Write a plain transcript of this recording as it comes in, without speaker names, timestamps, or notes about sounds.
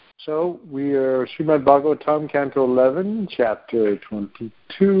So we are Srimad Bhagavatam, Canto 11, Chapter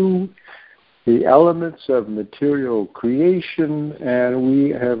 22, the elements of material creation, and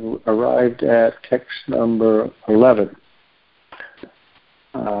we have arrived at text number 11.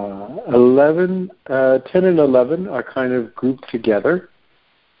 10 and 11 are kind of grouped together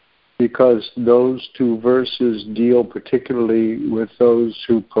because those two verses deal particularly with those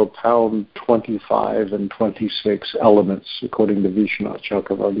who propound 25 and 26 elements, according to Vishwanath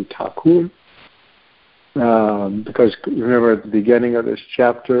Chakravarti Thakur. Because remember at the beginning of this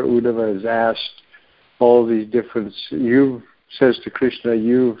chapter, Uddhava has asked all these different, says to Krishna,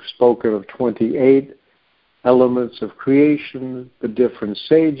 you've spoken of 28 elements of creation. The different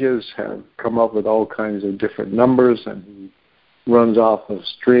sages have come up with all kinds of different numbers, and he runs off of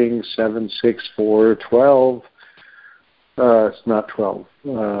strings 7, 6, 4, 12. It's not 12.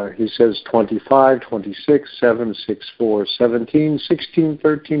 He says 25, 26, 7, 6, 4, 17, 16,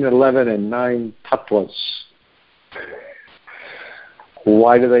 13, 11, and 9 tattvas.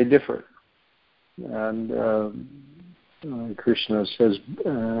 Why do they differ? And Krishna says,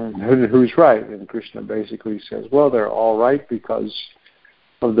 who's right? And Krishna basically says, well, they're all right because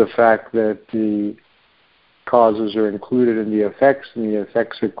of the fact that the causes are included in the effects, and the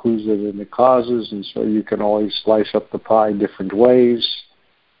effects are included in the causes, and so you can always slice up the pie different ways,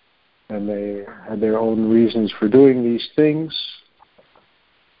 and they have their own reasons for doing these things.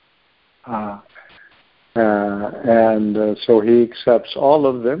 So he accepts all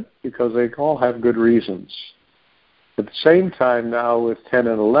of them because they all have good reasons. At the same time now with 10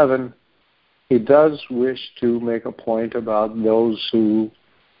 and 11, he does wish to make a point about those who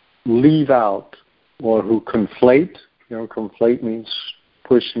leave out or who conflate. Conflate means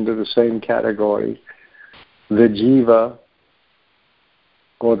push into the same category, the jiva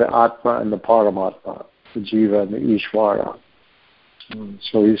or the atma and the paramatma, the jiva and the ishvara.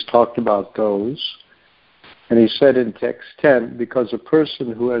 So he's talked about those. And he said in text 10, because a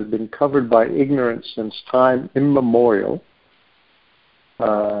person who has been covered by ignorance since time immemorial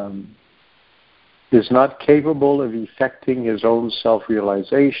is not capable of effecting his own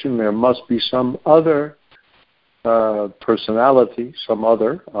self-realization, there must be some other personality, some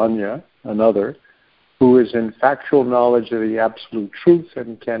other, anya, another, who is in factual knowledge of the absolute truth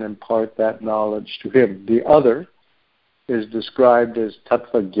and can impart that knowledge to him. The other is described as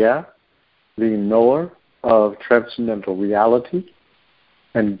tattvagya, the knower of transcendental reality,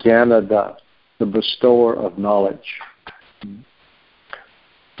 and Jnanada, the bestower of knowledge.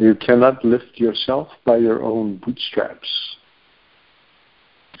 You cannot lift yourself by your own bootstraps.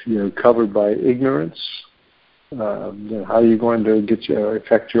 If you're covered by ignorance, then how are you going to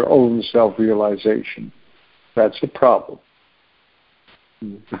affect your own self-realization? That's a problem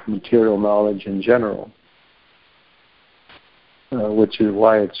with material knowledge in general, which is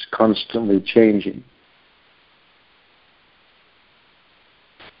why it's constantly changing.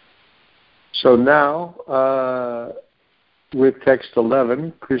 So now, with text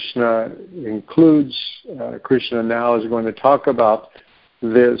 11, Krishna now is going to talk about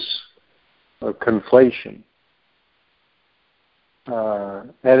this conflation.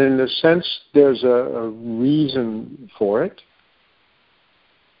 And in a sense, there's a reason for it.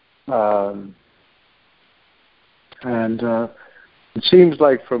 It seems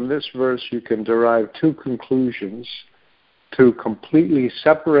like from this verse you can derive two conclusions. To completely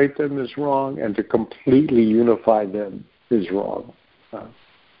separate them is wrong, and to completely unify them is wrong.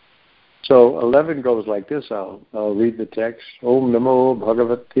 So 11 goes like this. I'll read the text. Om Namo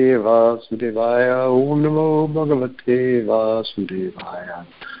Bhagavate Vasudevaya. Om Namo Bhagavate Vasudevaya.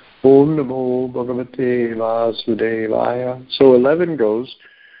 Om Namo Bhagavate Vasudevaya. So 11 goes.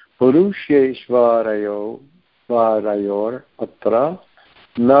 Purusheshvarayo Varayor Atra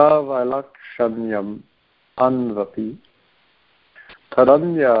Na Valakshanyam Anvapi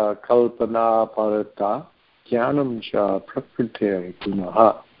Taranya Kalpana Parata Jnanam Cha Prakriti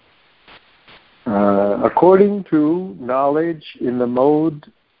Punaha. According to knowledge in the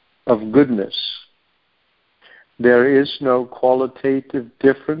mode of goodness, there is no qualitative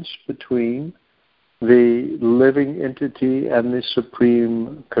difference between the living entity and the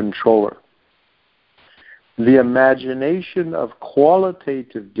supreme controller. The imagination of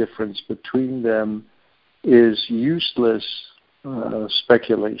qualitative difference between them is useless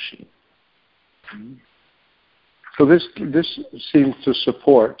speculation. So this seems to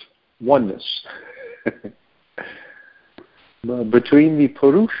support oneness between the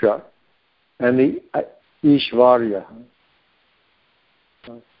Purusha and the Ishvarya.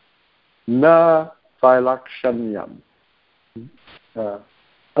 Na Vailakshanyam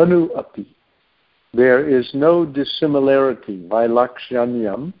Anu Api. There is no dissimilarity,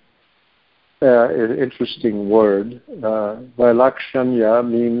 Vailakshanyam, an interesting word. Vailakshanya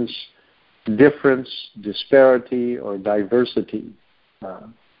means difference, disparity, or diversity.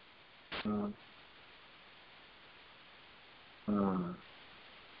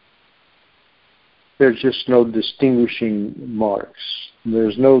 There's just no distinguishing marks.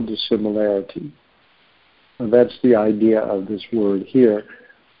 There's no dissimilarity. And that's the idea of this word here.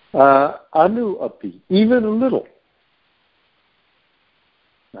 Anu api, even a little.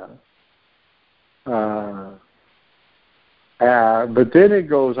 But then it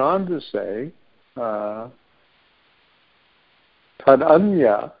goes on to say,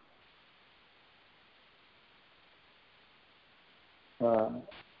 tadanya,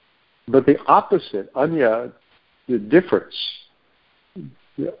 but the opposite, anya, the difference,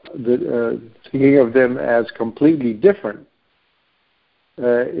 thinking of them as completely different,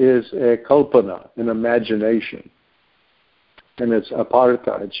 is a kalpana, an imagination. And it's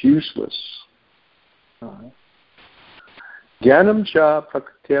aparta, it's useless. Jnanam cha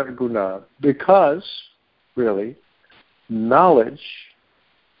prakritir guna, because, really, knowledge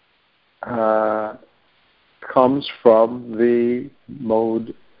comes from the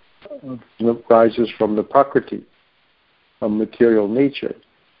mode, rises from the prakriti, from material nature,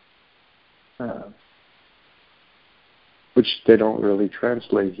 which they don't really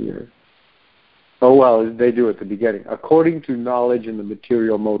translate here. Oh, well, they do at the beginning. According to knowledge in the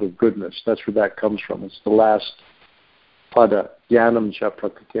material mode of goodness. That's where that comes from. It's the last pada, jnanam cha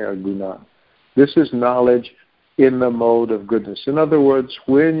prakritir guna. This is knowledge in the mode of goodness. In other words,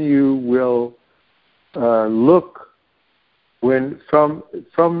 when you will look, when from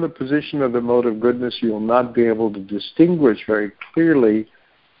the position of the mode of goodness, you will not be able to distinguish very clearly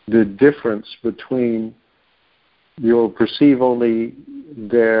the difference between, you'll perceive only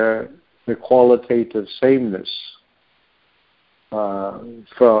the qualitative sameness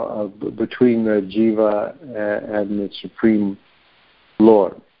between the jiva and the Supreme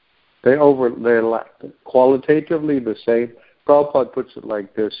Lord. They're qualitatively the same. Prabhupada puts it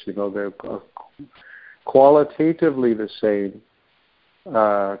like this, they're qualitatively the same,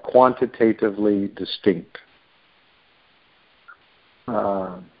 quantitatively distinct.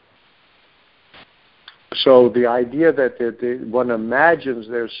 So the idea that one imagines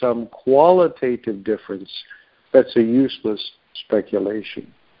there's some qualitative difference, that's a useless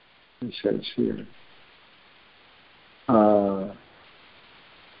speculation, he says here. The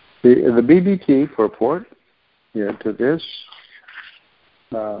BBT purport here to this,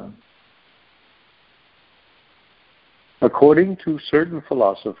 according to certain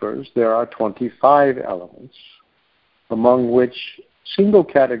philosophers, there are 25 elements, among which single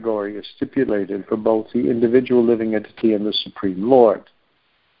category is stipulated for both the individual living entity and the Supreme Lord.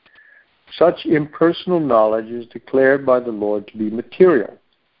 Such impersonal knowledge is declared by the Lord to be material.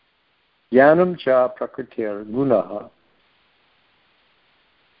 Jnanam cha prakritir gunaha.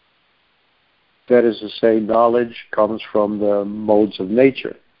 That is to say, knowledge comes from the modes of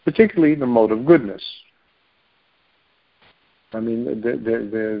nature, particularly the mode of goodness. I mean,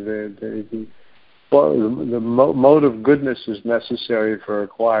 the mode of goodness is necessary for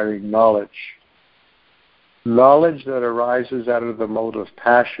acquiring knowledge. Knowledge that arises out of the mode of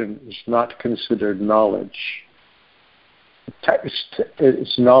passion is not considered knowledge.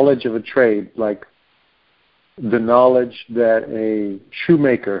 It's knowledge of a trade, like the knowledge that a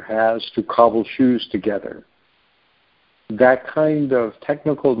shoemaker has to cobble shoes together. That kind of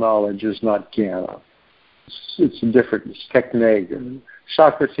technical knowledge is not jnana. It's different. It's technique.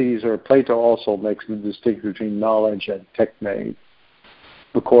 Socrates or Plato also makes the distinction between knowledge and technique.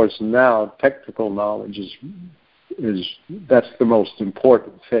 Of course, now technical knowledge is that's the most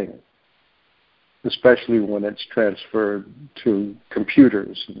important thing, especially when it's transferred to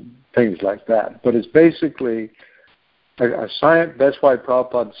computers and things like that. But it's basically a science. That's why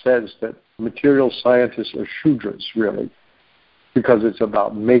Prabhupada says that material scientists are Shudras, really, because it's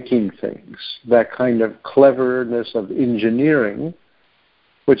about making things. That kind of cleverness of engineering,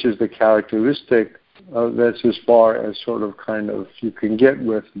 which is the characteristic, that's as far as sort of kind of you can get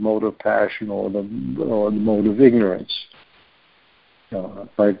with mode of passion or the mode of ignorance,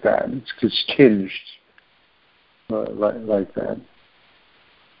 like that. It's tinged like that.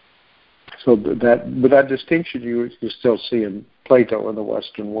 So that distinction you still see in Plato in the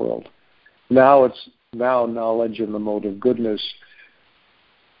Western world. Now knowledge in the mode of goodness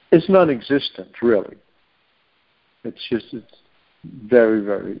is non-existent, really. It's very,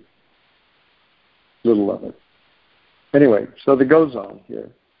 very little of it. Anyway, so that goes on here.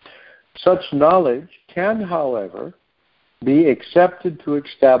 Such knowledge can, however, be accepted to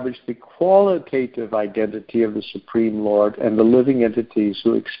establish the qualitative identity of the Supreme Lord and the living entities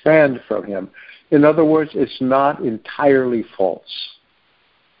who expand from him. In other words, it's not entirely false.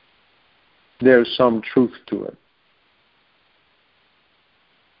 There's some truth to it.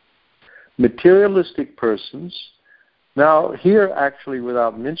 Materialistic persons, now here actually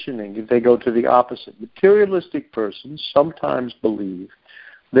without mentioning it, they go to the opposite. Materialistic persons sometimes believe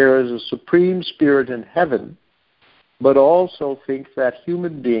there is a supreme spirit in heaven, but also think that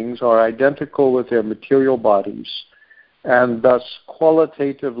human beings are identical with their material bodies and thus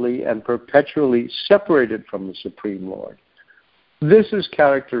qualitatively and perpetually separated from the Supreme Lord. This is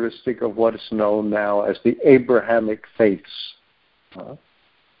characteristic of what is known now as the Abrahamic faiths.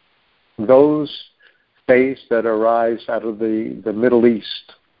 Those faiths that arise out of the Middle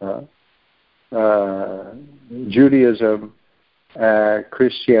East, Judaism,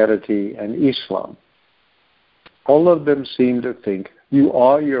 Christianity, and Islam. All of them seem to think you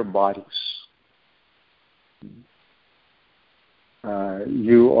are your bodies.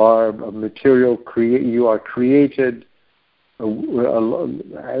 You are a material you are created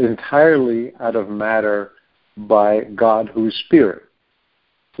entirely out of matter by God who is spirit.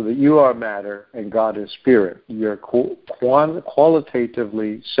 So that you are matter and God is spirit. You're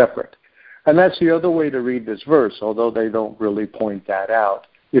qualitatively separate. And that's the other way to read this verse, although they don't really point that out.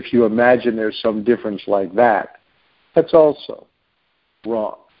 If you imagine there's some difference like that, that's also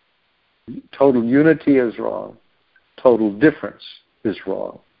wrong. Total unity is wrong. Total difference is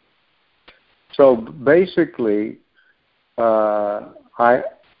wrong. So basically, I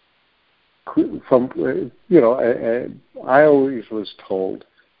always was told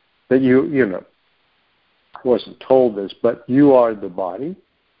that I wasn't told this, but you are the body,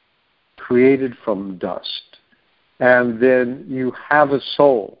 created from dust, and then you have a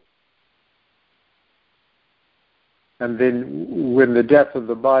soul. And then when the death of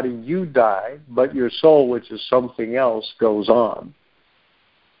the body, you die, but your soul, which is something else, goes on.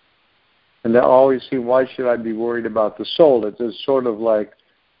 And they always see, why should I be worried about the soul? It's sort of like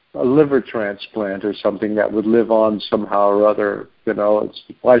a liver transplant or something that would live on somehow or other.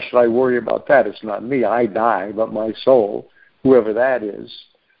 Why should I worry about that? It's not me. I die, but my soul, whoever that is,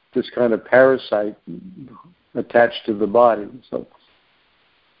 this kind of parasite attached to the body. So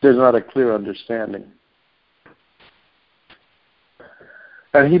there's not a clear understanding.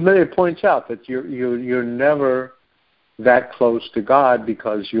 And he points out that you're never that close to God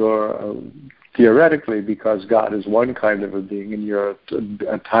because you're theoretically because God is one kind of a being and you're a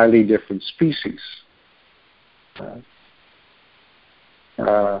entirely different species.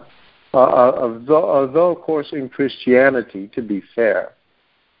 Although, of course, in Christianity, to be fair,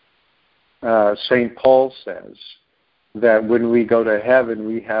 St. Paul says that when we go to heaven,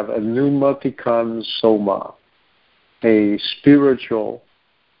 we have a pneumatikon soma, a spiritual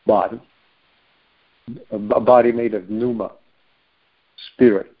body, a body made of pneuma,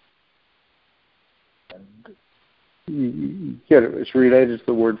 spirit. And it's related to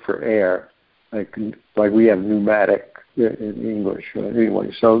the word for air, like we have pneumatic in English.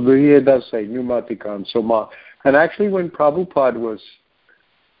 Anyway, so it does say pneumatikon soma. And actually, when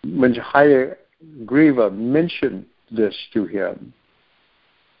Hayagriva mentioned this to him,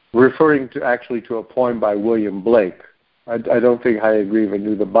 referring to a poem by William Blake. I don't think Hayagriva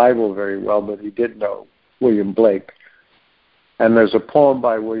knew the Bible very well, but he did know William Blake. And there's a poem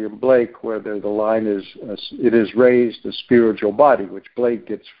by William Blake where the line is, it is raised a spiritual body, which Blake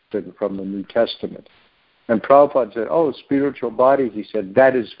gets from the New Testament. And Prabhupada said, spiritual body, he said,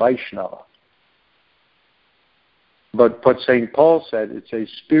 that is Vaishnava. But what St. Paul said, it's a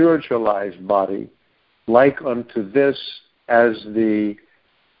spiritualized body, like unto this as the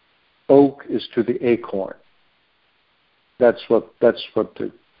oak is to the acorn. That's what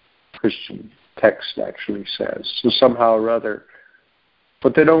the Christian text actually says. So somehow or other,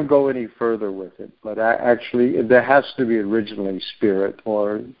 but they don't go any further with it. But actually, there has to be originally spirit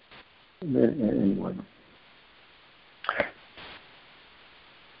or anyone.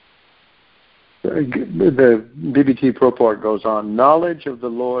 The BBT purport goes on, knowledge of the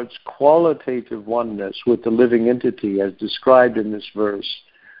Lord's qualitative oneness with the living entity as described in this verse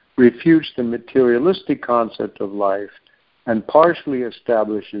refutes the materialistic concept of life and partially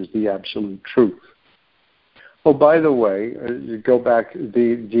establishes the absolute truth. Oh, by the way, go back,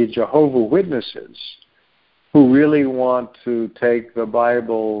 the Jehovah's Witnesses, who really want to take the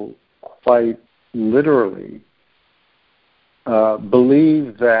Bible quite literally,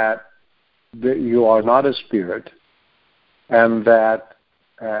 believe that you are not a spirit and that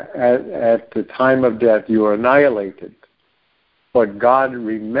at the time of death you are annihilated. But God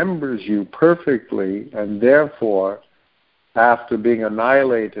remembers you perfectly, and therefore after being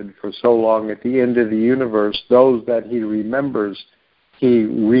annihilated for so long, at the end of the universe, those that he remembers, he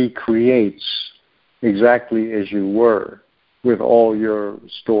recreates exactly as you were, with all your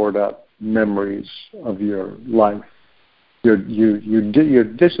stored up memories of your life. You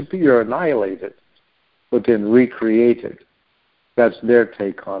disappear, you're annihilated, but then recreated. That's their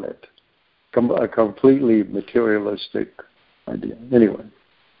take on it. A completely materialistic idea. Anyway.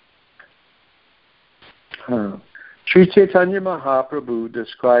 Sri Chaitanya Mahaprabhu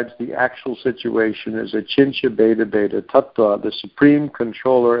describes the actual situation as Achintya Bheda Bheda Tattva, the supreme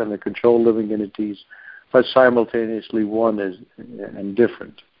controller and the controlled living entities are simultaneously one and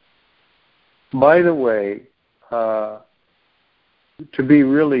different. By the way, to be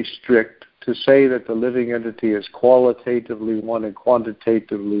really strict, to say that the living entity is qualitatively one and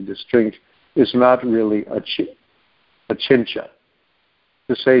quantitatively distinct is not really achintya.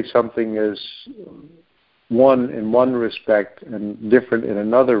 To say something is one in one respect and different in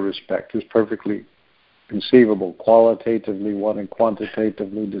another respect is perfectly conceivable. Qualitatively one and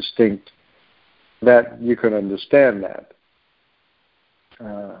quantitatively distinct, that you can understand that.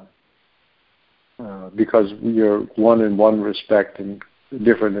 Because you're one in one respect and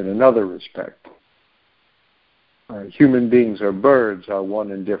different in another respect. Human beings or birds are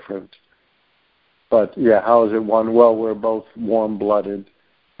one and different. But yeah, how is it one? Well, we're both warm-blooded,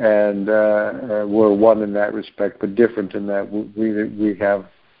 and we're one in that respect, but different in that we have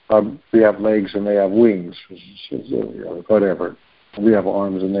legs and they have wings, whatever. We have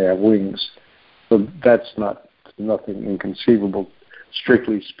arms and they have wings. So that's nothing inconceivable,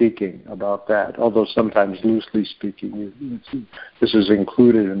 strictly speaking, about that. Although sometimes, loosely speaking, this is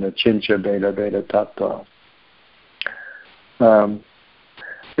included in the Achintya Bheda Bheda Tattva.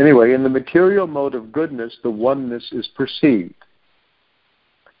 Anyway, in the material mode of goodness, the oneness is perceived.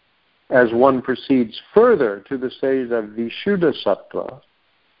 As one proceeds further to the stage of Vishuddha Sattva,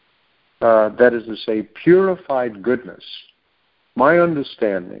 that is to say, purified goodness, my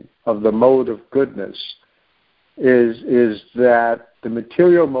understanding of the mode of goodness is that the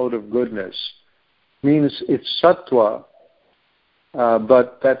material mode of goodness means it's sattva,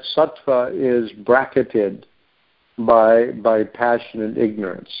 but that sattva is bracketed by passion and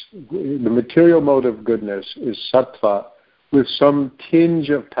ignorance. The material mode of goodness is sattva with some tinge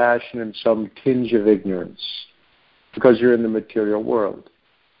of passion and some tinge of ignorance, because you're in the material world.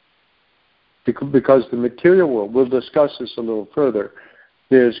 Because the material world, we'll discuss this a little further,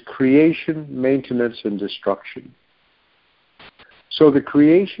 there's creation, maintenance, and destruction. So the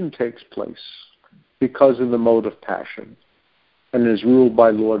creation takes place because in the mode of passion and is ruled by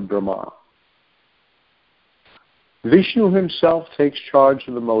Lord Brahma. Vishnu himself takes charge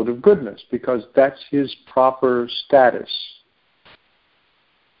of the mode of goodness because that's his proper status.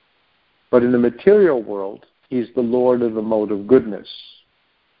 But in the material world, he's the Lord of the mode of goodness.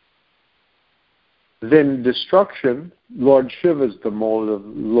 Then destruction, Lord Shiva is the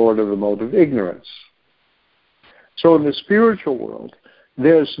Lord of the mode of ignorance. So in the spiritual world,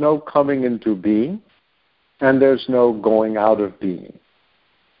 there's no coming into being and there's no going out of being.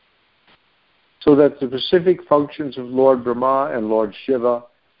 So that the specific functions of Lord Brahma and Lord Shiva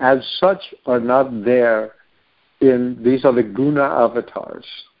as such are not there these are the guna avatars,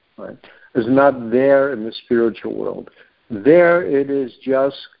 right? Is not there in the spiritual world. There it is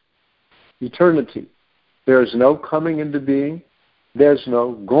just eternity. There is no coming into being. There's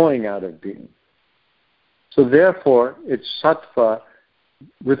no going out of being. So therefore, it's sattva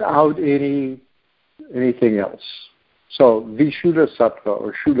without anything else. So Vishuddha Sattva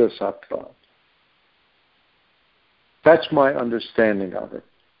or Shuddha Sattva. That's my understanding of it.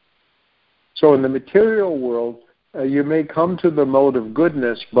 So in the material world, you may come to the mode of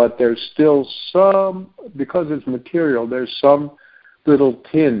goodness, but there's still some, because it's material, there's some little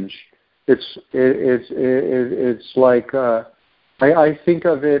tinge. It's like, I think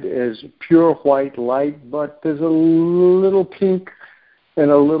of it as pure white light, but there's a little pink and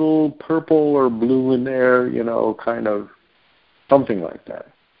a little purple or blue in there, kind of something like that.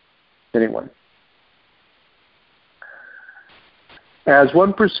 Anyway. As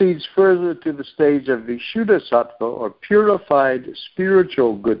one proceeds further to the stage of Vishuddha Sattva, or purified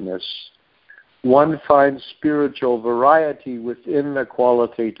spiritual goodness, one finds spiritual variety within the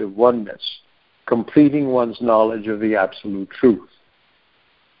qualitative oneness, completing one's knowledge of the absolute truth.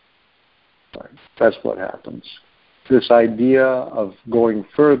 Right. That's what happens. This idea of going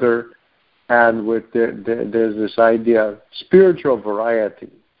further, and there's this idea of spiritual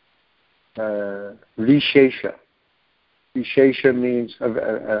variety, vishesha. Vishesha means,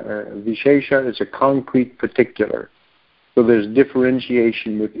 vishesha is a concrete particular. So there's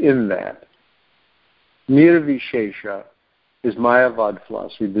differentiation within that. Nirvishesha is Mayavad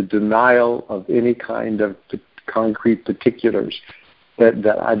philosophy, the denial of any kind of concrete particulars, that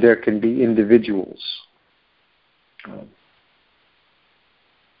there can be individuals.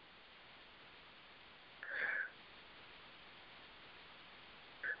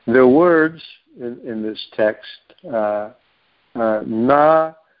 The words in this text, na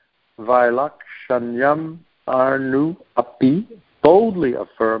vailakshanyam arnu api, boldly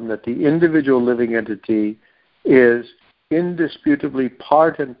affirm that the individual living entity is indisputably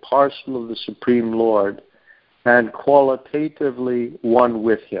part and parcel of the Supreme Lord and qualitatively one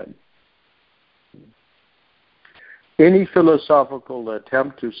with Him. Any philosophical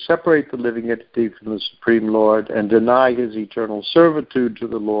attempt to separate the living entity from the Supreme Lord and deny His eternal servitude to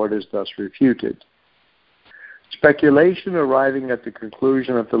the Lord is thus refuted. Speculation arriving at the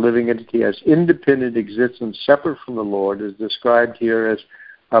conclusion that the living entity has independent existence separate from the Lord is described here as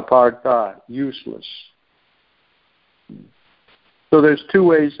apartha, useless. So there's two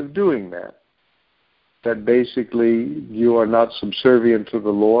ways of doing that. That basically you are not subservient to the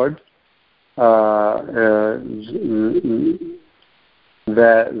Lord,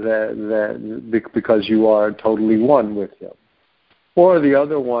 because you are totally one with Him. Or the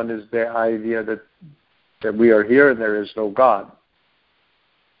other one is the idea that we are here and there is no God.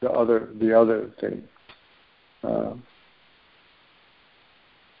 The other thing.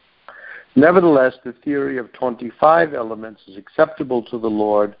 Nevertheless, the theory of 25 elements is acceptable to the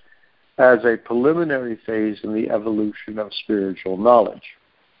Lord as a preliminary phase in the evolution of spiritual knowledge.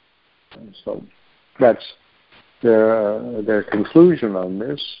 And so that's their conclusion on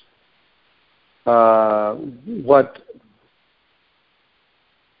this. What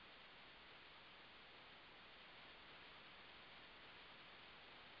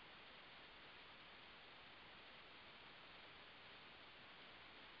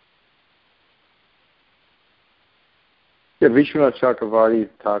Vishwanath Chakravarti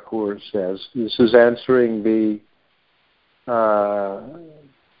Thakur says, this is answering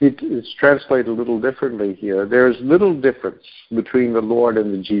it's translated a little differently here. There is little difference between the Lord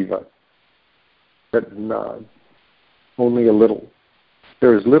and the jiva. Only a little.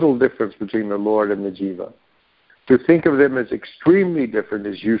 There is little difference between the Lord and the jiva. To think of them as extremely different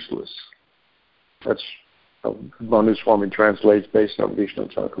is useless. That's how Manu Swami translates based on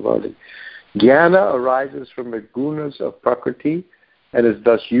Vishwanath Chakravarti. Jnana arises from the gunas of Prakriti and is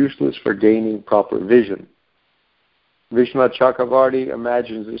thus useless for gaining proper vision. Vishwanath Chakravarti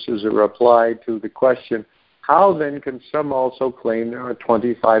imagines this as a reply to the question, how then can some also claim there are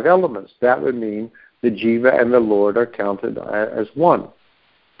 25 elements? That would mean the jiva and the Lord are counted as one.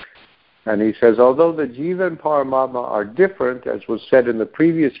 And he says, although the jiva and Paramatma are different, as was said in the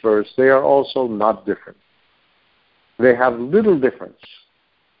previous verse, they are also not different. They have little difference,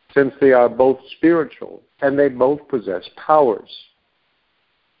 since they are both spiritual and they both possess powers.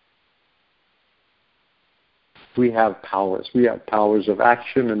 We have powers. We have powers of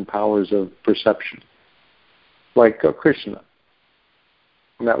action and powers of perception, like Krishna.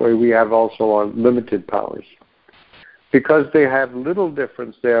 And that way we have also our limited powers. Because they have little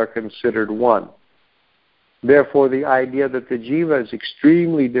difference, they are considered one. Therefore, the idea that the jiva is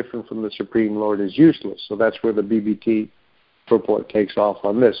extremely different from the Supreme Lord is useless. So that's where the BBT purport takes off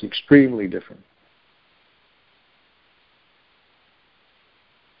on this, extremely different.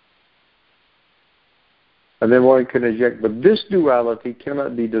 And then one can eject, but this duality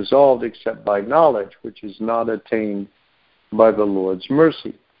cannot be dissolved except by knowledge, which is not attained by the Lord's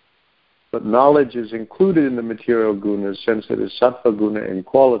mercy. But knowledge is included in the material gunas since it is sattva guna in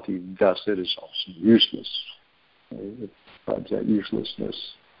quality, thus it is also useless. It describes that uselessness.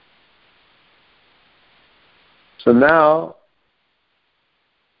 So now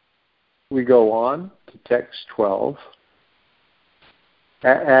we go on to text 12.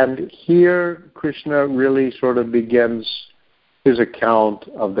 And here Krishna really sort of begins his account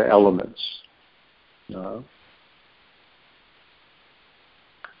of the elements.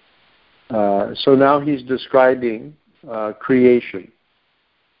 So now he's describing creation.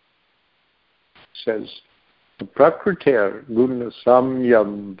 It says, Prakriter guna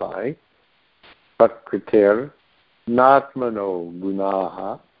samyam vai, Prakriter natmano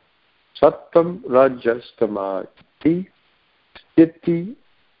gunaha, sattam rajastamati, Stiti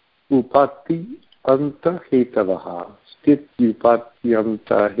upati anta hetavaha. Stiti upati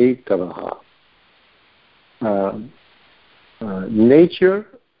anta hetavaha. Nature,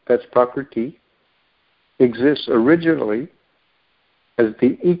 that's Prakriti, exists originally as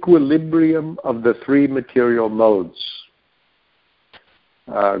the equilibrium of the three material modes.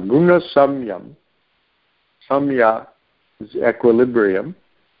 Guna samyam. Samya is equilibrium.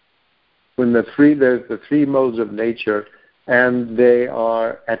 When there's the three modes of nature, and they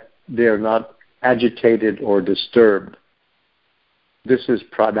are not agitated or disturbed. This is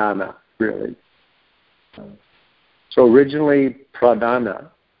pradana, really. So originally pradana.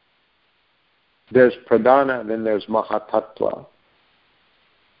 There's pradana, and then there's mahatattva.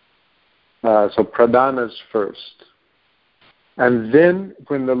 So pradana's first. And then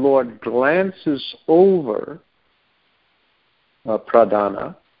when the Lord glances over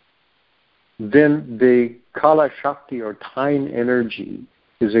pradana, then the kala shakti or time energy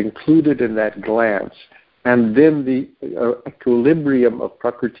is included in that glance, and then the equilibrium of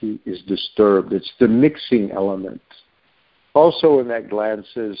prakriti is disturbed. It's the mixing element. Also in that glance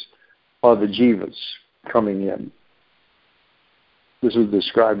are the jivas coming in. This is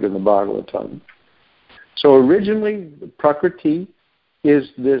described in the Bhagavatam. So originally, prakriti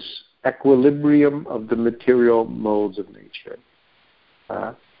is this equilibrium of the material modes of nature.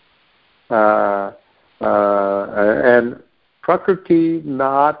 And prakriti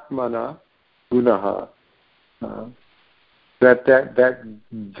natmana gunaha. That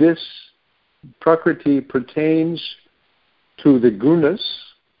this prakriti pertains to the gunas.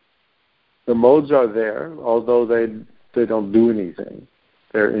 The modes are there, although they don't do anything.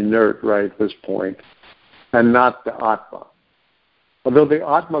 They're inert right at this point, and not the Atma. Although the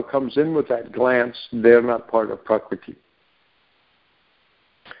Atma comes in with that glance, they're not part of Prakriti.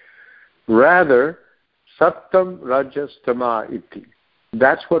 Rather, Sattam, Rajas, Tama, Iti.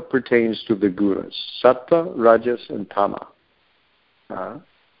 That's what pertains to the gunas. Satta, Rajas, and Tama.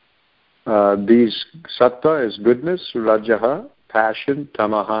 These Satta is goodness, Rajaha, passion,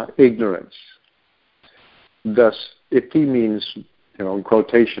 Tamaha, ignorance. Thus, Iti means, in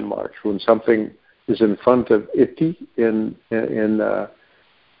quotation marks, when something is in front of Iti in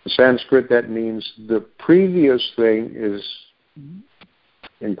Sanskrit, that means the previous thing is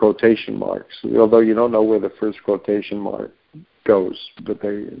in quotation marks, although you don't know where the first quotation mark goes. But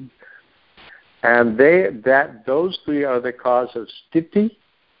those three are the cause of sthiti,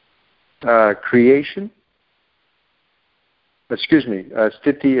 creation.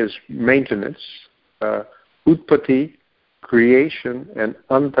 Sthiti is maintenance, utpatti, creation, and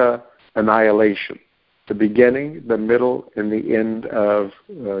anta, annihilation. The beginning, the middle, and the end of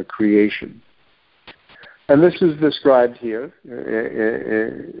creation. And this is described here.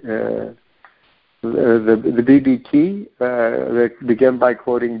 The BBT, they begin by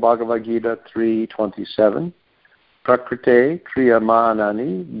quoting Bhagavad Gita 3:27. Prakrite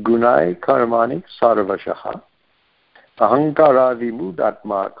kriyamanani gunai karmani sarvashaha ahankara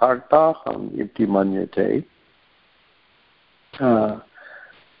vimudatma kartaham iti manyate.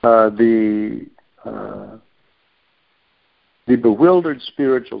 The bewildered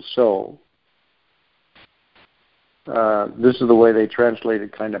spiritual soul, this is the way they translate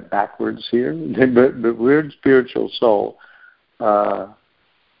it kind of backwards here. The bewildered spiritual soul,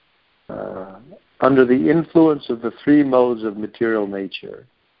 under the influence of the three modes of material nature,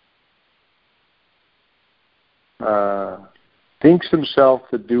 thinks himself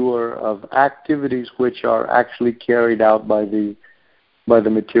the doer of activities which are actually carried out by the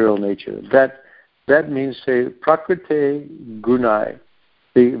material nature. That means, say, prakrite gunai,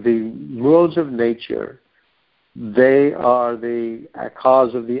 the modes of nature, they are the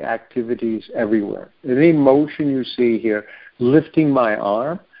cause of the activities everywhere. Any motion you see here, lifting my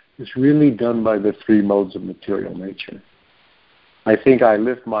arm, is really done by the three modes of material nature. I think I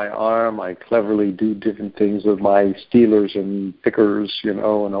lift my arm, I cleverly do different things with my steelers and pickers, and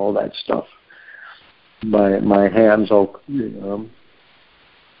all that stuff. My hands,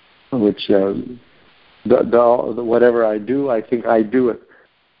 which whatever I do, I think I do it.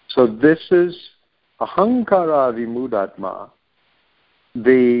 So this is ahankara vimudatma,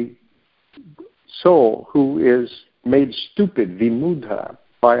 the soul who is made stupid, vimudha,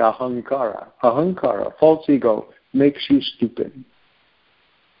 by ahankara. Ahankara, false ego, makes you stupid.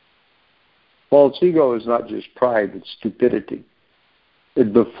 False ego is not just pride, it's stupidity.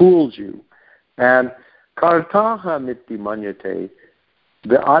 It befools you. And kartaha miti manyate,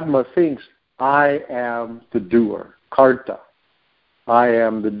 the Atma thinks, I am the doer. Karta, I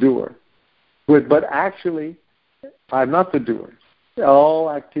am the doer. But actually, I'm not the doer. All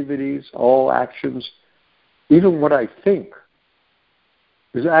activities, all actions, even what I think,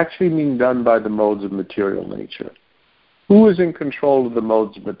 is actually being done by the modes of material nature. Who is in control of the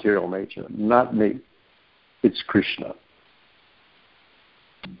modes of material nature? Not me. It's Krishna.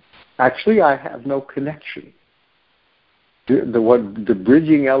 Actually, I have no connection. The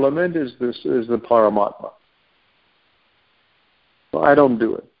bridging element is the Paramatma. Well, I don't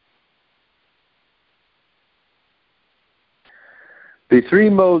do it. The three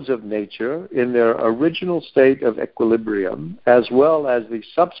modes of nature, in their original state of equilibrium, as well as the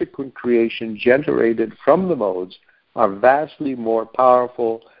subsequent creation generated from the modes, are vastly more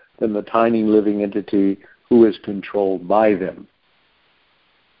powerful than the tiny living entity who is controlled by them.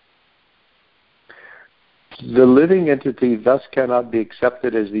 The living entity thus cannot be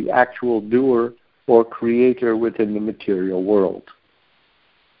accepted as the actual doer or creator within the material world.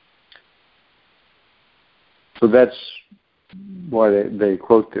 So that's why they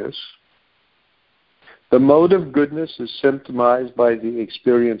quote this. The mode of goodness is symptomized by the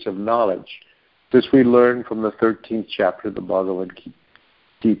experience of knowledge. This we learn from the 13th chapter of the Bhagavad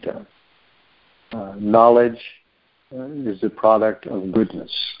Gita. Knowledge is the product of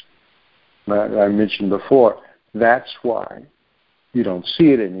goodness. I mentioned before, that's why you don't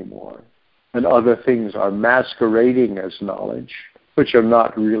see it anymore. And other things are masquerading as knowledge, which are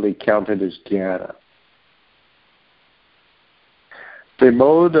not really counted as jnana. The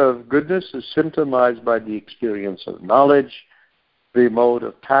mode of goodness is symptomized by the experience of knowledge, the mode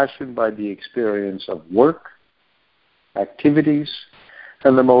of passion by the experience of work, activities,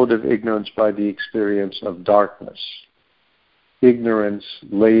 and the mode of ignorance by the experience of darkness. Ignorance,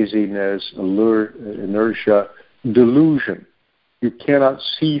 laziness, inertia, delusion. You cannot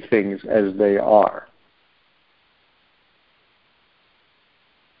see things as they are.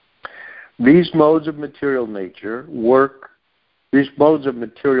 These modes of material nature, these modes of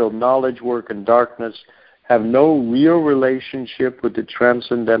material knowledge, work, and darkness have no real relationship with the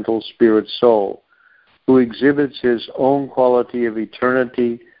transcendental spirit soul, who exhibits his own quality of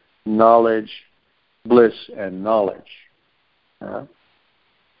eternity, knowledge, bliss, and knowledge.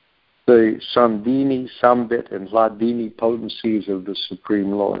 The Sandhini, Sambit, and Hladini potencies of the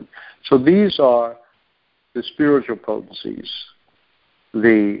Supreme Lord. So these are the spiritual potencies.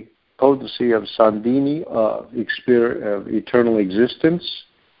 The potency of Sandhini, of eternal existence,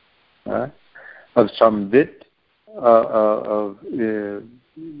 of Sambit, of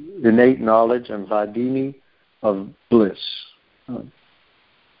innate knowledge, and Hladini, of bliss.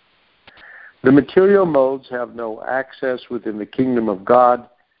 The material modes have no access within the kingdom of God,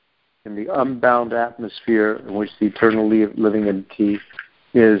 in the unbound atmosphere in which the eternal living entity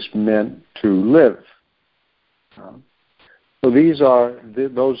is meant to live. So those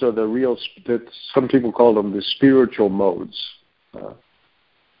are the real, some people call them the spiritual modes.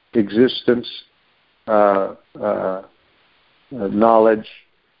 Existence, knowledge,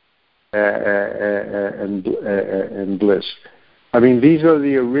 and bliss. I mean, these are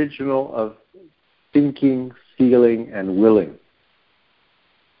the original of thinking, feeling, and willing.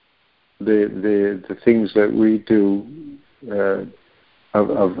 The things that we do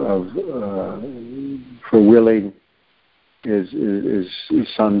for willing is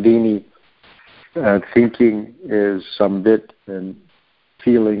Sandhini, thinking is Sambit, and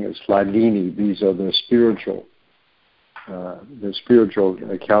feeling is Hladini. These are the spiritual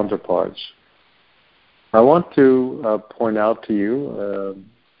counterparts. I want to point out to you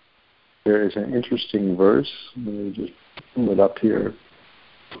there is an interesting verse. Let me just pull it up here.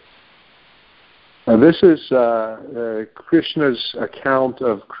 This is Krishna's account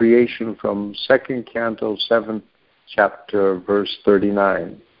of creation from 2nd Canto, 7th chapter, verse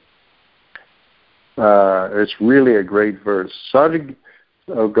 39. It's really a great verse.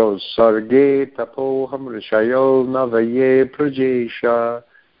 Goes Sarge tapoham rishayo navaye prajesha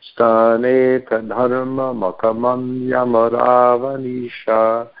stane tadharma makamam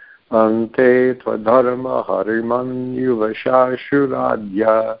yamaravanisha ante tadharma hariman yuvasha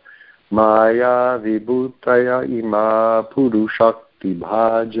shuradya Maya vibhutaya ima purushakti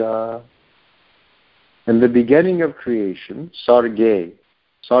bhaja. In the beginning of creation, sarge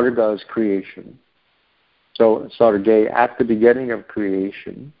is creation. So sarge, at the beginning of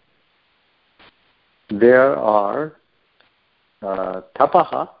creation, there are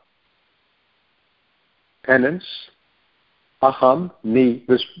tapaha, penance, aham, me.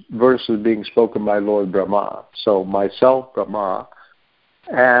 This verse is being spoken by Lord Brahma. So myself, Brahma,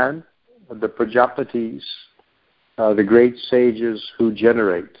 and the Prajapatis, the great sages who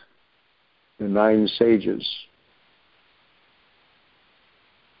generate, the 9 sages.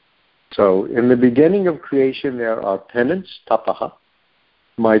 So in the beginning of creation there are penance, tapaha,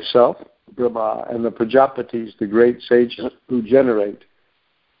 myself, Brahma, and the Prajapatis, the great sages who generate.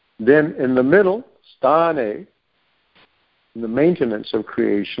 Then in the middle, sthane, in the maintenance of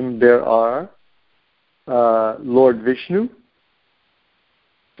creation, there are Lord Vishnu,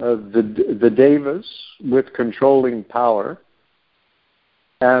 the Devas with controlling power,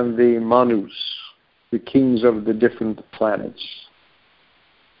 and the Manus, the kings of the different planets.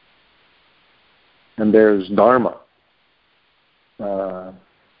 And there's Dharma.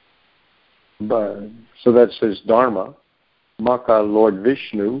 So that's his Dharma. Maka, Lord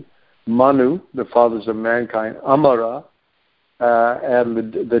Vishnu. Manu, the fathers of mankind. Amara, and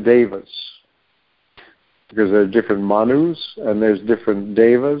the Devas. Because there are different Manus, and there's different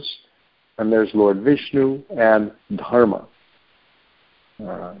Devas, and there's Lord Vishnu, and Dharma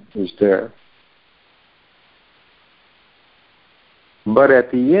is there. But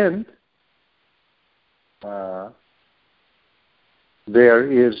at the end,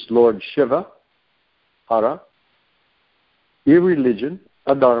 there is Lord Shiva, Hara, irreligion,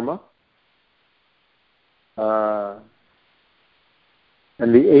 adharma,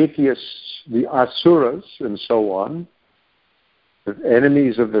 and the atheists, the asuras, and so on, the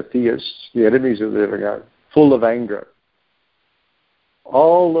enemies of the theists, the enemies of the living God, full of anger.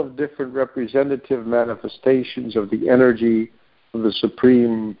 All of different representative manifestations of the energy of the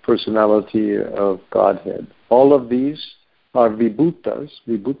Supreme Personality of Godhead. All of these are vibhutas,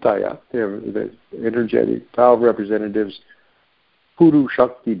 vibhutaya, they're the energetic power representatives, Puru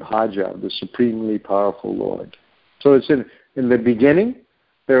Shakti Bhaja, the supremely powerful Lord. So it's in the beginning,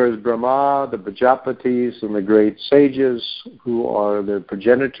 there is Brahma, the Prajapatis, and the great sages who are the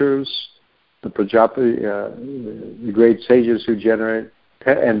progenitors, the great sages who generate,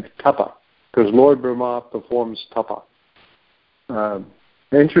 and tapa, because Lord Brahma performs tapa.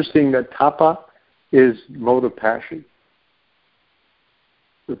 Interesting that tapa is mode of passion,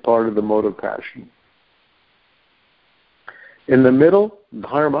 the part of the mode of passion. In the middle,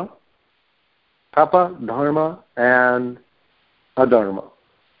 dharma, tapa, dharma, and adharma.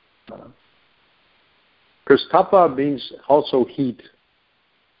 Because tapa means also heat.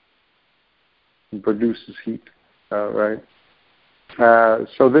 It produces heat, right?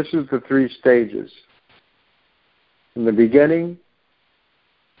 So this is the three stages. In the beginning,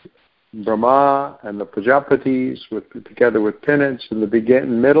 Brahma and the Prajapatis together with tenants. In the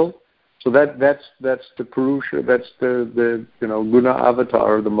middle, so that's the Purusha, that's the Guna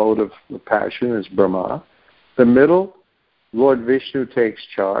Avatar, the mode of passion is Brahma. The middle, Lord Vishnu takes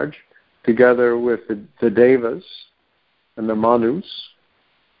charge, together with the Devas and the Manus,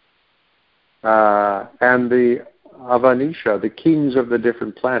 and the Avanisha, the kings of the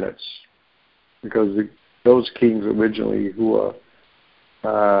different planets, because those kings originally who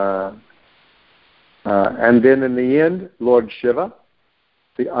are, and then in the end, Lord Shiva,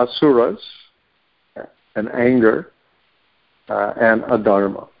 the Asuras, and anger, and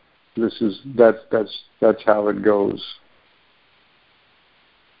Adharma. That's how it goes.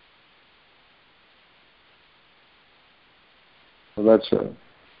 So that's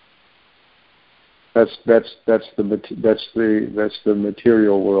the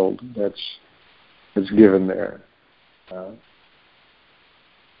material world that's given there.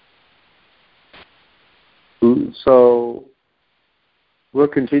 So we'll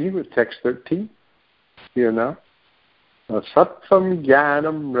continue with text 13 here now. Sattvam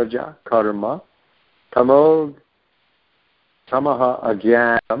jnanam raja karma tamaha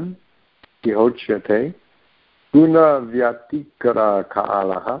ajnanam ihochyate guna vyatikara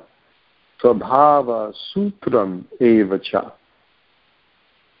kalaha svabhava sutram evacha.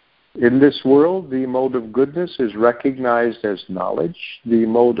 In this world, the mode of goodness is recognized as knowledge, the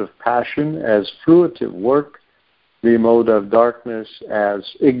mode of passion as fruitive work, the mode of darkness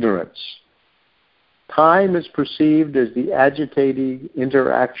as ignorance. Time is perceived as the agitating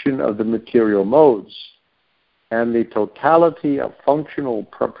interaction of the material modes, and the totality of functional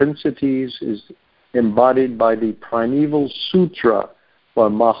propensities is embodied by the primeval sutra or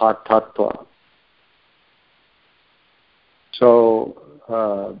Mahatattva. So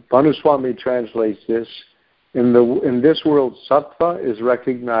Bhanuswami translates this, in this world sattva is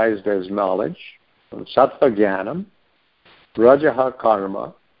recognized as knowledge, sattva jnanam, rajaha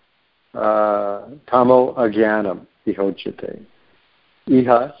karma, tamo ajnanam ihochyate.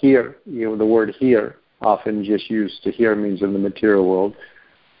 Iha, here, the word here, often just used to here means in the material world,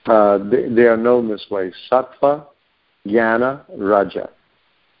 they are known this way, sattva, jnana, raja.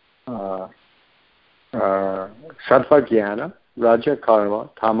 Sattva jnana, raja karma,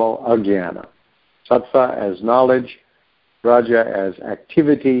 tamo ajnana. Sattva as knowledge, raja as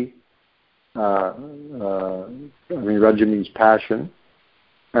activity, raja means passion,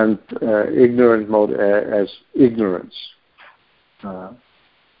 and ignorant mode as ignorance.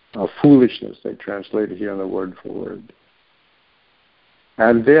 Foolishness, they translate it here in the word for word.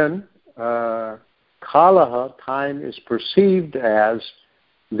 And then, kalaha, time is perceived as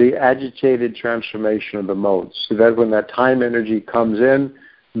the agitated transformation of the modes. So that when that time energy comes in,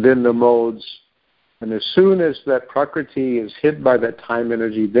 then the modes, and as soon as that prakriti is hit by that time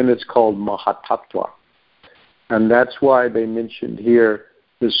energy, then it's called mahatattva. And that's why they mentioned here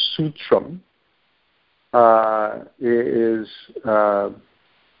the sutram is a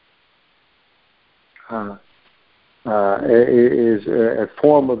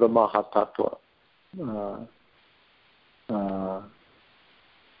form of the Mahatattva.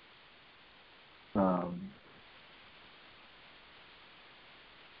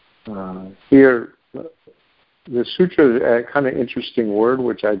 Here, the sutra is a kind of interesting word,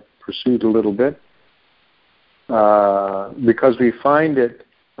 which I pursued a little bit, because we find it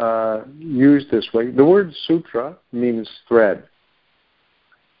used this way. The word sutra means thread.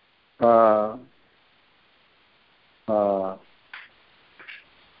 But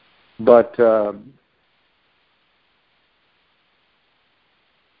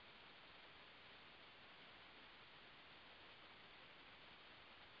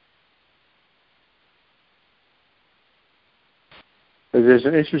there's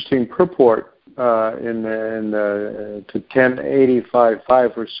an interesting purport to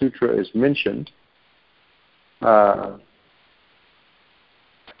 1085.5 where sutra is mentioned.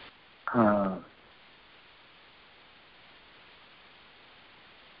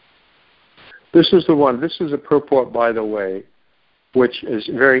 This is the one. This is a purport, by the way, which is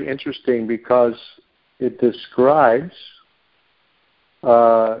very interesting because it describes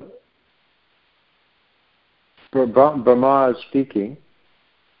Brahma is speaking.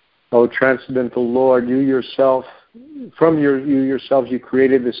 O transcendental Lord, you yourselves you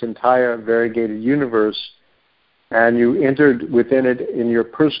created this entire variegated universe, and you entered within it in your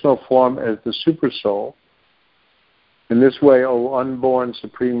personal form as the Supersoul. In this way, O unborn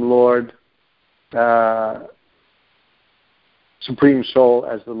Supreme Lord, Supreme Soul,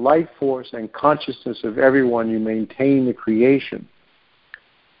 as the life force and consciousness of everyone, you maintain the creation.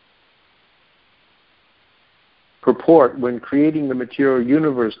 Purport: when creating the material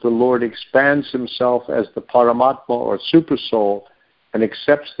universe, the Lord expands himself as the Paramatma or Supersoul and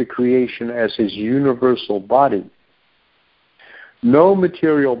accepts the creation as his universal body. No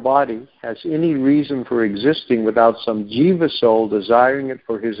material body has any reason for existing without some Jiva soul desiring it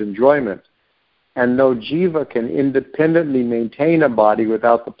for his enjoyment, and no Jiva can independently maintain a body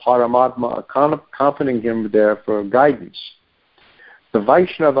without the Paramatma accompanying him there for guidance. The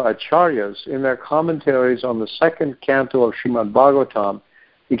Vaishnava Acharyas, in their commentaries on the second canto of Srimad Bhagavatam,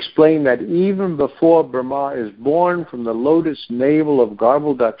 explain that even before Brahma is born from the lotus navel of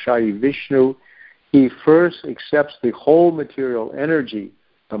Garbhodakashayi Vishnu, he first accepts the whole material energy,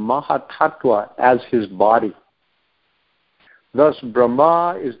 the Mahatattva, as his body. Thus,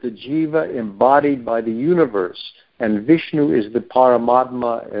 Brahma is the Jiva embodied by the universe, and Vishnu is the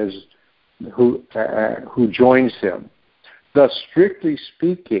Paramatma who joins him. Thus, strictly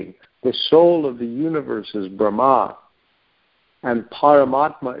speaking, the soul of the universe is Brahma, and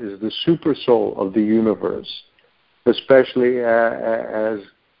Paramatma is the super soul of the universe, especially as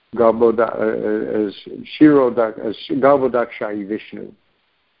Garbhodakashayi Vishnu.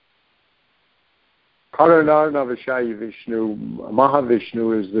 Karanarnavashayi Vishnu,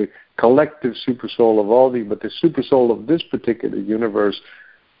 Mahavishnu, is the collective super soul of all but the super soul of this particular universe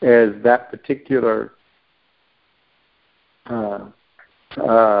is that particular Jiva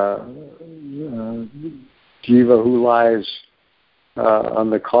who lies on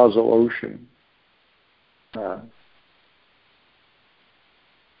the causal ocean.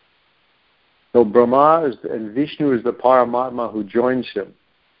 So Brahma and Vishnu is the Paramatma who joins him.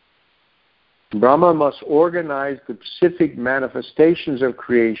 Brahma must organize the specific manifestations of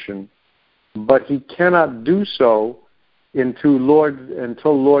creation, but he cannot do so until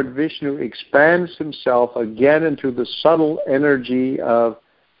Lord Vishnu expands himself again into the subtle energy of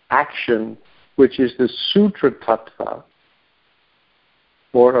action, which is the Sutra Tattva,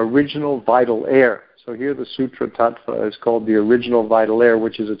 or original vital air. So here the Sutra Tattva is called the original vital air,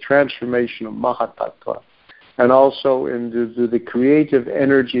 which is a transformation of Mahatattva. And also into the creative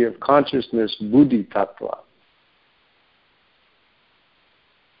energy of consciousness, Buddhi Tattva.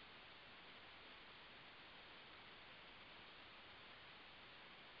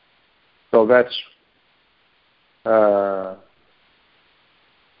 So that's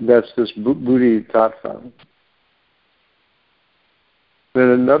this Buddhi Tattva. Then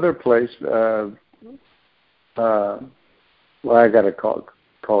another place, I got to call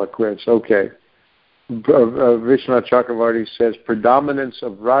it quits. Okay. Vishwanath Chakravarti says, predominance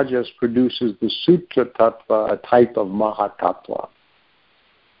of Rajas produces the Sutra Tattva, a type of Mahatattva.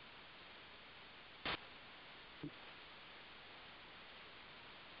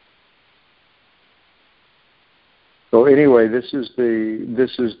 So anyway, this is the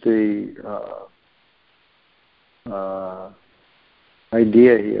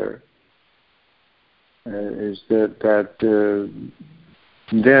idea here. is that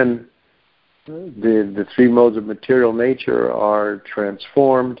then the three modes of material nature are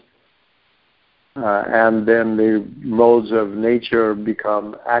transformed, and then the modes of nature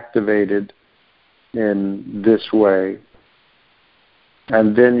become activated in this way.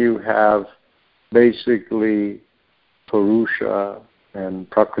 And then you have basically Purusha and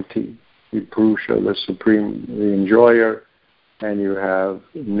Prakriti. The Purusha, the supreme, the enjoyer, and you have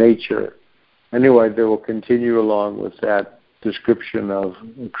nature. Anyway, they will continue along with that description of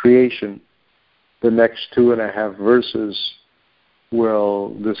creation. The next 2.5 verses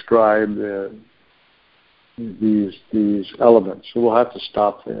will describe these elements. So we'll have to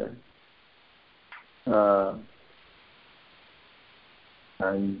stop there.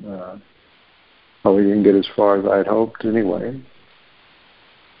 We didn't get as far as I'd hoped anyway.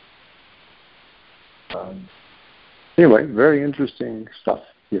 Anyway, very interesting stuff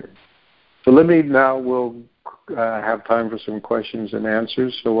here. So we'll have time for some questions and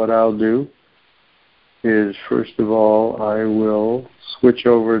answers. So what I'll do is, first of all, I will switch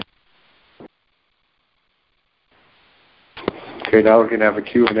over. Okay, now we can have a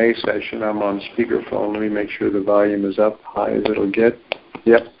Q&A session. I'm on speakerphone. Let me make sure the volume is up high as it'll get.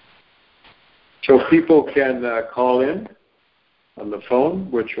 Yep. So people can call in on the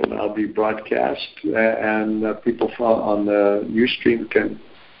phone, which will now be broadcast, and people on the Ustream can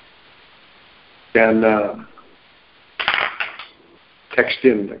text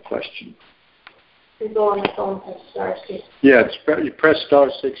in the question. People on the phone press star 6. Yeah, you press star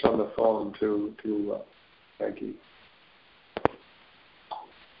 6 on the phone to thank you.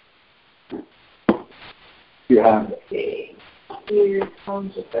 You have it. Your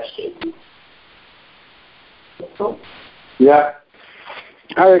phones are frustrating. Yeah.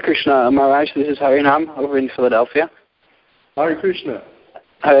 Hare Krishna, Maharaj. This is Harinam over in Philadelphia. Hare Krishna.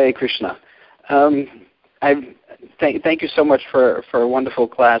 Hare Krishna. Thank you so much for a wonderful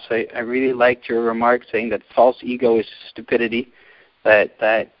class. I really liked your remark saying that false ego is stupidity.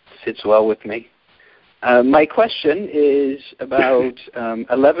 That fits well with me. My question is about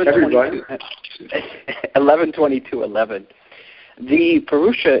 11:22:11. The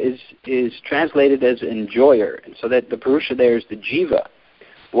Purusha is translated as enjoyer, and so that the Purusha there is the Jiva.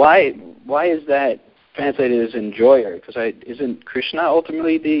 Why is that translated as enjoyer? Because isn't Krishna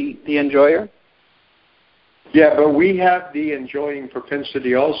ultimately the enjoyer? Yeah, but we have the enjoying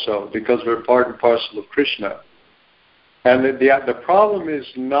propensity also because we're part and parcel of Krishna. And the problem is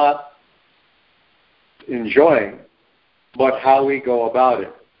not enjoying, but how we go about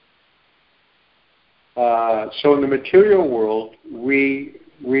it. So in the material world, we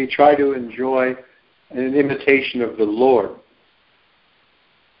try to enjoy an imitation of the Lord.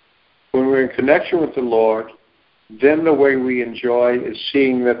 When we're in connection with the Lord, then the way we enjoy is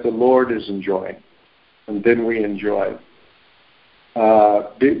seeing that the Lord is enjoying, and then we enjoy.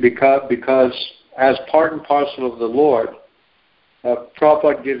 Because as part and parcel of the Lord,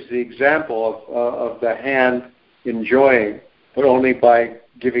 Prabhupada gives the example of the hand enjoying, but only by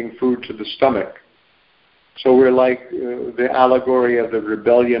giving food to the stomach. So we're like the allegory of the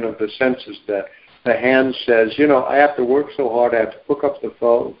rebellion of the senses, that the hand says, I have to work so hard, I have to cook up the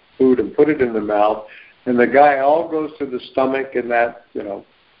food and put it in the mouth, and the guy all goes to the stomach, and that,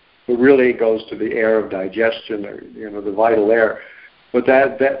 it really goes to the air of digestion, or, the vital air. But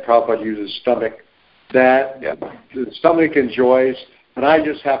that Prabhupada uses stomach. That the stomach enjoys, and I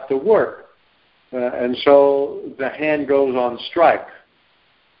just have to work. And so the hand goes on strike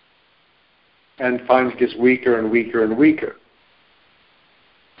and gets weaker and weaker and weaker.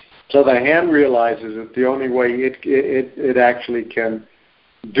 So the hand realizes that the only way it actually can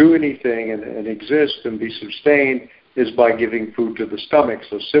do anything and exist and be sustained is by giving food to the stomach.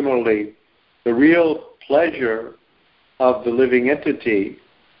 So similarly, the real pleasure of the living entity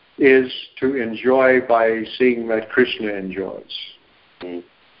is to enjoy by seeing that Krishna enjoys.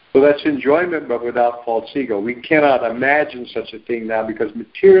 So that's enjoyment, but without false ego. We cannot imagine such a thing now because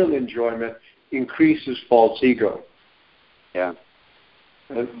material enjoyment increases false ego. Yeah.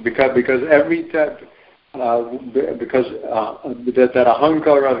 Because every time, that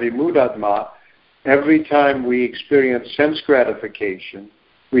ahankara vimudatma, every time we experience sense gratification,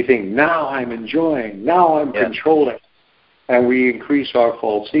 we think, now I'm enjoying, now I'm controlling, and we increase our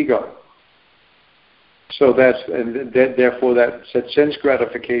false ego. So therefore that sense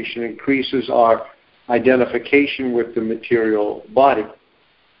gratification increases our identification with the material body,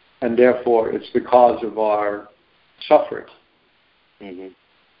 and therefore it's the cause of our suffering. Mm-hmm.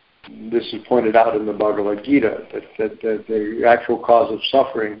 This is pointed out in the Bhagavad Gita, that the actual cause of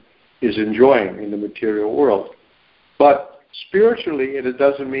suffering is enjoying in the material world. But spiritually, it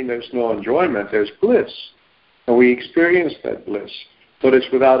doesn't mean there's no enjoyment. There's bliss. And we experience that bliss. But it's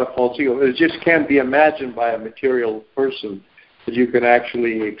without a false ego. It just can't be imagined by a material person that you can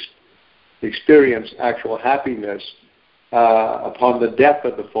actually experience actual happiness upon the death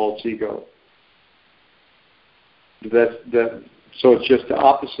of the false ego. So it's just the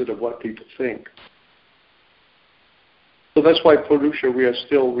opposite of what people think. So that's why Purusha, we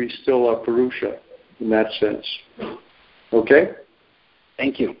still are Purusha in that sense. Okay?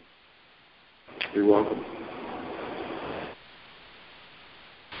 Thank you. You're welcome.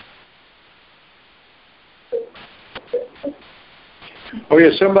 Oh yeah,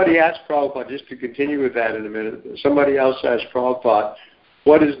 somebody asked Prabhupada, just to continue with that in a minute, somebody else asked Prabhupada,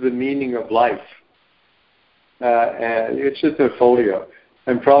 what is the meaning of life? And it's in the folio.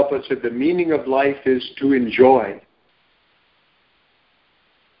 And Prabhupada said, the meaning of life is to enjoy.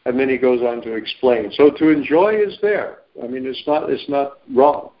 And then he goes on to explain. So to enjoy is there. I mean, it's not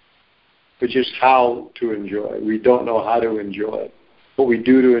wrong. But just how to enjoy. We don't know how to enjoy. What we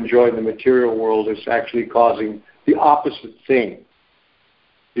do to enjoy in the material world is actually causing the opposite thing.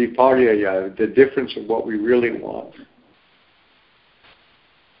 Viparya, the difference of what we really want.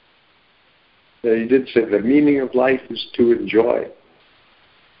 He did say the meaning of life is to enjoy.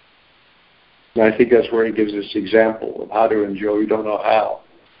 And I think that's where he gives us example of how to enjoy. We don't know how.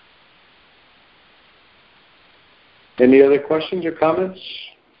 Any other questions or comments?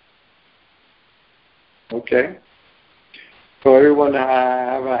 Okay. So everyone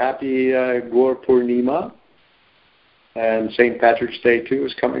have a happy Gaur Purnima. And St. Patrick's Day, too,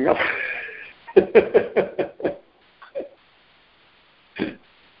 is coming up.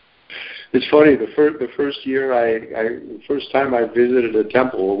 It's funny, the first time I visited a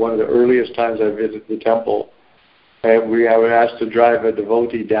temple, one of the earliest times I visited the temple, I was asked to drive a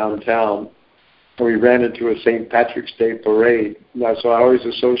devotee downtown, and we ran into a St. Patrick's Day parade. Now, so I always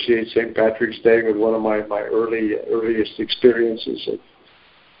associate St. Patrick's Day with one of my earliest experiences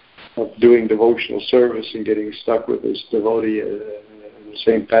of doing devotional service and getting stuck with this devotee in the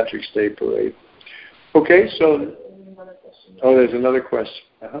St. Patrick's Day parade. Okay, so... Oh, there's another question.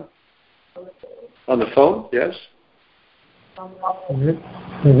 Uh-huh. On the phone, yes?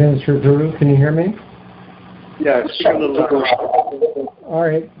 Mr. Guru, can you hear me? Yeah, speak a little louder. All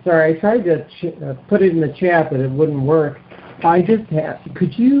right. Sorry, I tried to put it in the chat, but it wouldn't work.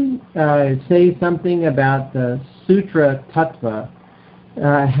 Could you say something about the Sutra Tattva,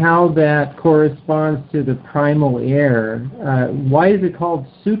 how that corresponds to the primal air? Why is it called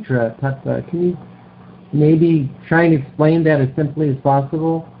Sutra Tattva? Can you maybe try and explain that as simply as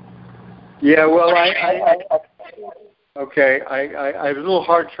possible? Yeah, well, I'm a little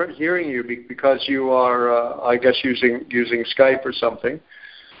hard hearing you because you are, I guess, using Skype or something.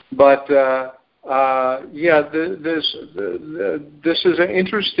 But yeah, this is an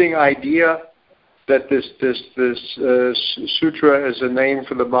interesting idea that this sutra is a name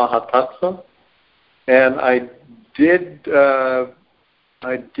for the Mahatattva, and I did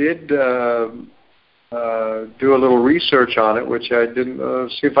do a little research on it, which I didn't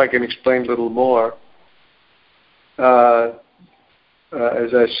see if I can explain a little more. As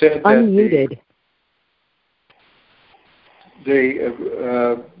I said, unmuted.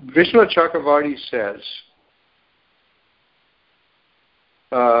 The Vishnu Chakravarti says,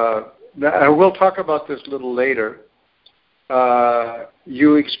 and we'll talk about this a little later,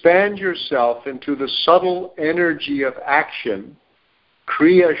 you expand yourself into the subtle energy of action,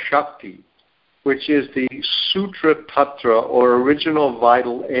 Kriya Shakti, which is the Sutra Tattva, or original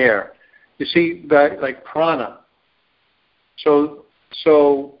vital air. You see, that like prana. So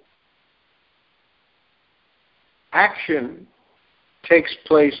action takes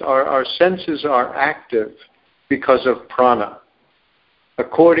place, our senses are active because of prana.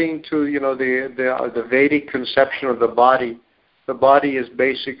 According to the Vedic conception of the body is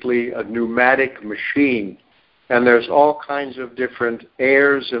basically a pneumatic machine, and there's all kinds of different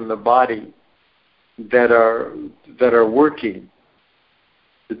airs in the body that are working.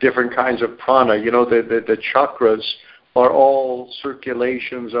 The different kinds of prana, the chakras are all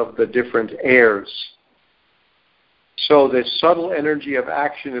circulations of the different airs. So the subtle energy of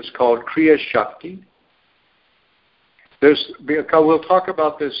action is called Kriya Shakti. We'll talk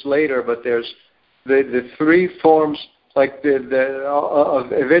about this later, but there's the three forms, like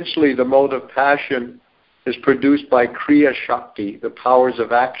eventually the mode of passion is produced by Kriya Shakti, the powers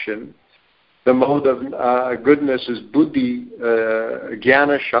of action. The mode of goodness is Buddhi,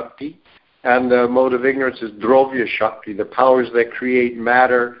 Jnana Shakti, and the mode of ignorance is Drovya Shakti, the powers that create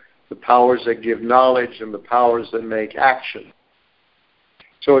matter, the powers that give knowledge, and the powers that make action.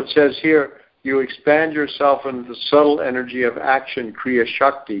 So it says here, you expand yourself into the subtle energy of action, Kriya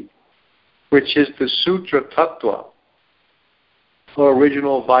Shakti, which is the Sutra Tattva, or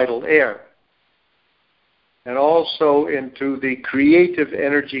original vital air, and also into the creative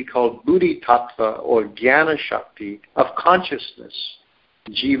energy called Buddhi Tattva, or Jnana Shakti, of consciousness,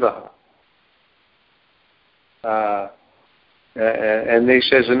 Jiva. And they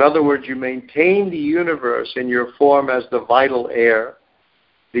says, in other words, you maintain the universe in your form as the vital air,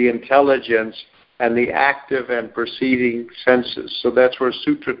 the intelligence, and the active and perceiving senses. So that's where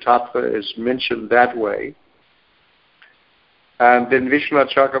Sutra Tattva is mentioned that way. And then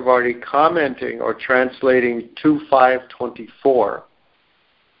Vishwanath Chakravarti, commenting or translating 2.5.24,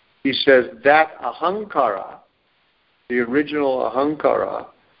 he says that ahankara, the original ahankara,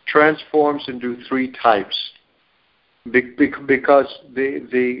 transforms into three types. Because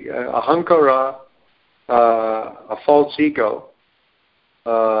the ahankara, a false ego,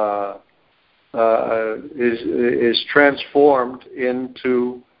 is transformed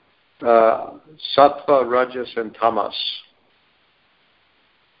into sattva, rajas, and tamas.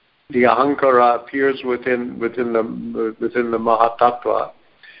 The ahankara appears within the Mahatattva,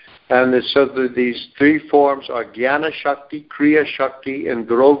 and it says that these three forms are Jnana Shakti, Kriya Shakti, and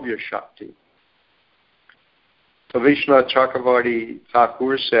Drovya Shakti. So Vishwanath Chakravarti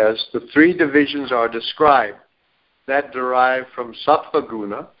Thakur says the three divisions are described that derive from Sattva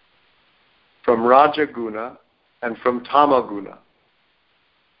Guna, from Raja Guna, and from Tama Guna.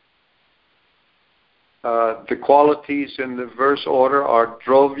 The qualities in the verse order are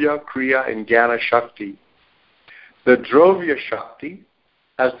Drovya, Kriya, and Jnana Shakti. The Drovya Shakti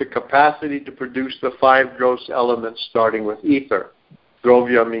has the capacity to produce the five gross elements starting with ether.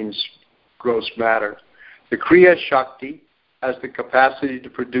 Drovya means gross matter. The Kriya Shakti has the capacity to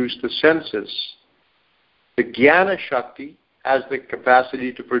produce the senses. The Jnana Shakti has the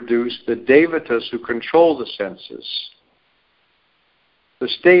capacity to produce the devatas who control the senses. The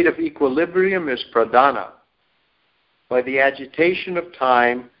state of equilibrium is pradhana. By the agitation of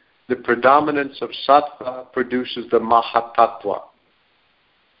time, the predominance of sattva produces the mahatattva.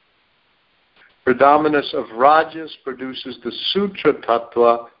 Predominance of rajas produces the sutra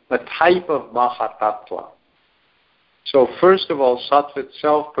tattva, a type of mahatattva. So first of all, sattva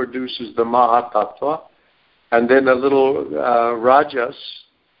itself produces the mahatattva, and then a little rajas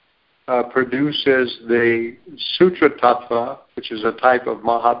produces the sutra tattva, which is a type of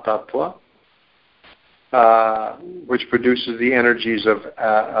mahatattva, which produces the energies of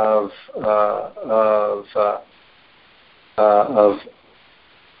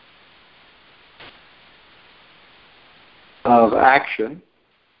action,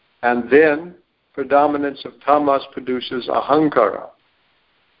 and then predominance of tamas produces ahankara.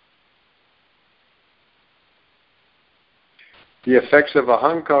 The effects of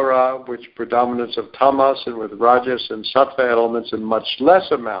ahankara, which predominance of tamas and with rajas and sattva elements in much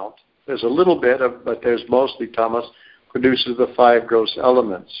less amount, there's a little bit of, but there's mostly tamas, produces the five gross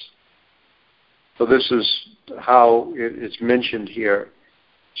elements. So this is how it's mentioned here.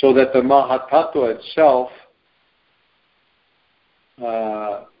 So that the mahatattva itself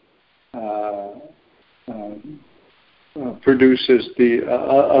produces the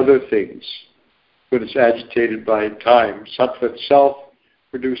other things, but it's agitated by time. Sattva itself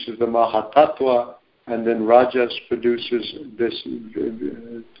produces the mahatattva, and then rajas produces this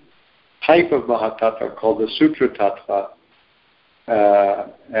type of mahatattva called the sutra tattva,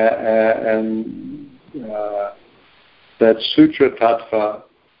 and that sutra tattva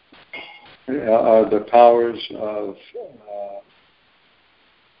are the powers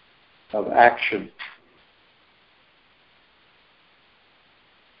of action.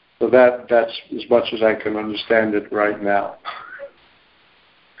 So that's as much as I can understand it right now.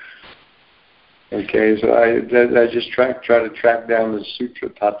 Okay, so I just try to track down the sutra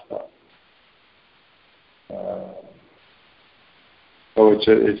tattva. So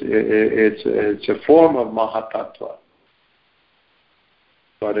it's a form of mahatattva,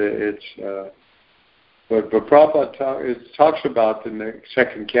 but but Prabhupada talks about in the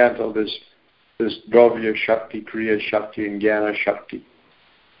second canto this Drovya Shakti, Kriya Shakti, and Jnana Shakti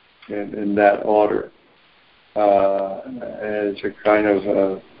in that order as a kind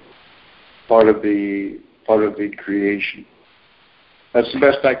of part of the creation. That's the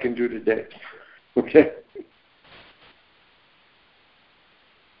best I can do today. Okay.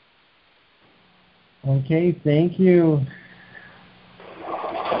 Okay, thank you.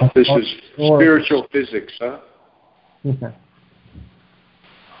 This is spiritual physics, huh? Okay.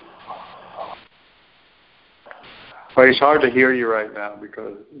 But it's hard to hear you right now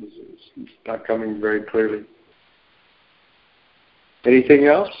because it's not coming very clearly. Anything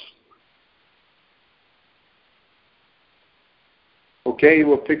else? Okay,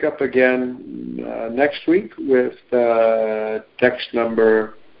 we'll pick up again next week with text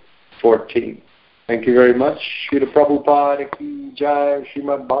number 14. Thank you very much. Srila Prabhupada ki jai,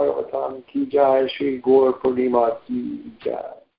 Srimad Bhagavatam ki jai, Sri Gaur Purnima ki jai.